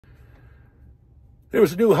There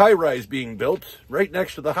was a new high-rise being built. Right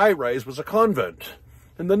next to the high-rise was a convent.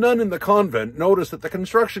 And the nun in the convent noticed that the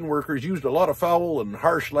construction workers used a lot of foul and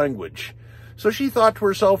harsh language. So she thought to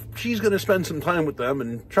herself, she's going to spend some time with them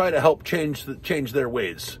and try to help change their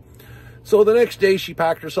ways. So the next day she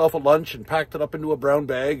packed herself a lunch and packed it up into a brown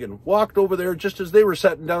bag and walked over there just as they were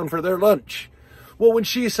sitting down for their lunch. Well, when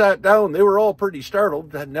she sat down, they were all pretty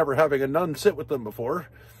startled, never having a nun sit with them before.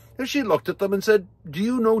 And she looked at them and said, "Do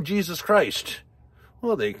you know Jesus Christ?"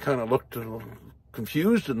 Well, they kind of looked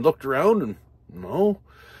confused and looked around and no.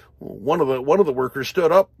 Well, one of the workers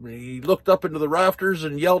stood up. He looked up into the rafters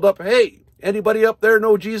and yelled up, "Hey, anybody up there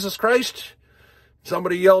know Jesus Christ?"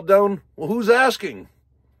 Somebody yelled down, "Well, who's asking?"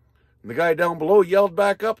 And the guy down below yelled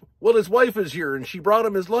back up, "Well, his wife is here and she brought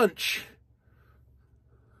him his lunch."